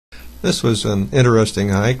This was an interesting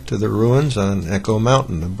hike to the ruins on Echo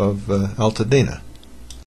Mountain above Altadena.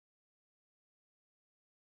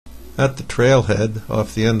 At the trailhead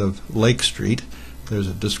off the end of Lake Street, there's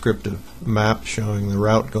a descriptive map showing the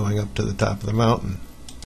route going up to the top of the mountain.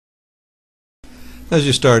 As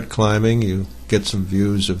you start climbing, you get some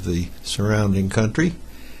views of the surrounding country,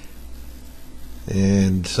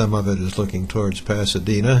 and some of it is looking towards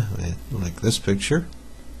Pasadena, like this picture,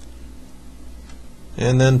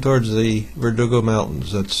 and then towards the Verdugo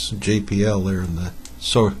Mountains. That's JPL there in the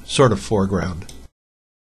sort of foreground.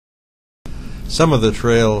 Some of the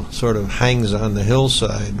trail sort of hangs on the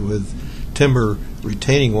hillside with timber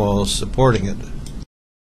retaining walls supporting it.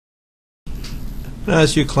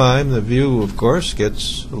 As you climb, the view, of course,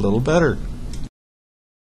 gets a little better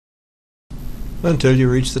until you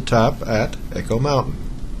reach the top at Echo Mountain.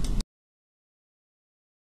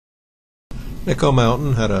 Echo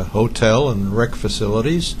Mountain had a hotel and rec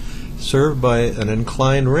facilities served by an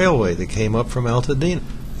inclined railway that came up from Altadena.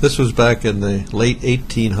 This was back in the late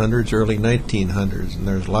 1800s, early 1900s, and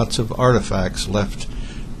there's lots of artifacts left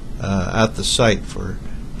at the site for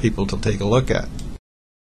people to take a look at.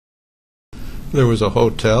 There was a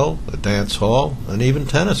hotel, a dance hall, and even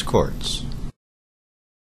tennis courts.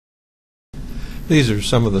 These are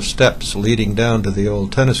some of the steps leading down to the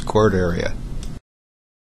old tennis court area.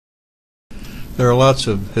 There are lots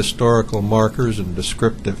of historical markers and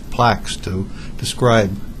descriptive plaques to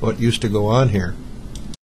describe what used to go on here.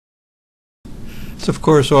 It's of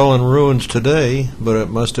course all in ruins today, but it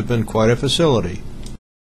must have been quite a facility.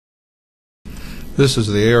 This is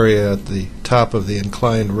the area at the top of the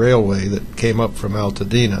inclined railway that came up from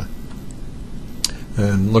Altadena,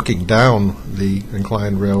 and looking down the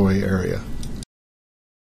inclined railway area.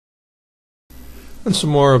 And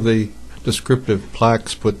some more of the descriptive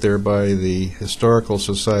plaques put there by the historical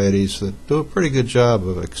societies that do a pretty good job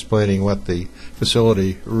of explaining what the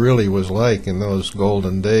facility really was like in those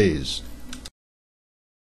golden days.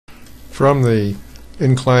 From the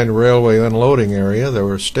inclined railway unloading area, there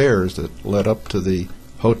were stairs that led up to the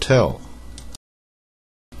hotel.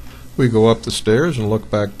 We go up the stairs and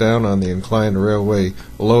look back down on the inclined railway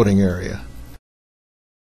loading area.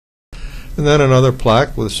 And then another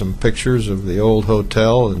plaque with some pictures of the old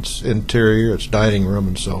hotel, its interior, its dining room,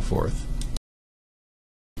 and so forth.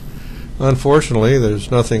 Unfortunately, there's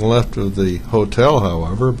nothing left of the hotel,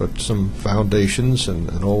 however, but some foundations and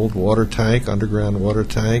an old water tank, underground water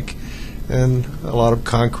tank, and a lot of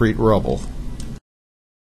concrete rubble.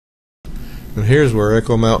 And here's where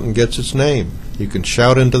Echo Mountain gets its name. You can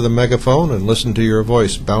shout into the megaphone and listen to your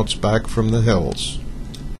voice bounce back from the hills.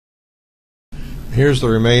 Here's the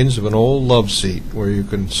remains of an old love seat where you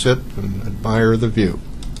can sit and admire the view.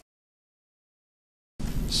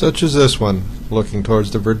 Such as this one, looking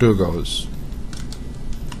towards the Verdugos.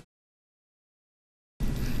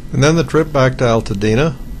 And then the trip back to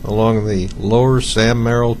Altadena along the lower Sam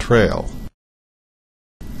Merril Trail.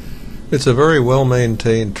 It's a very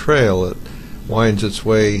well-maintained trail that winds its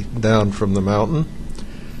way down from the mountain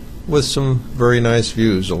with some very nice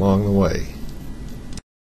views along the way.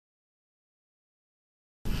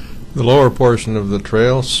 The lower portion of the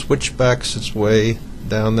trail switchbacks its way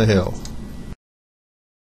down the hill,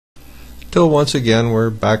 till once again we're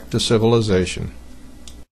back to civilization.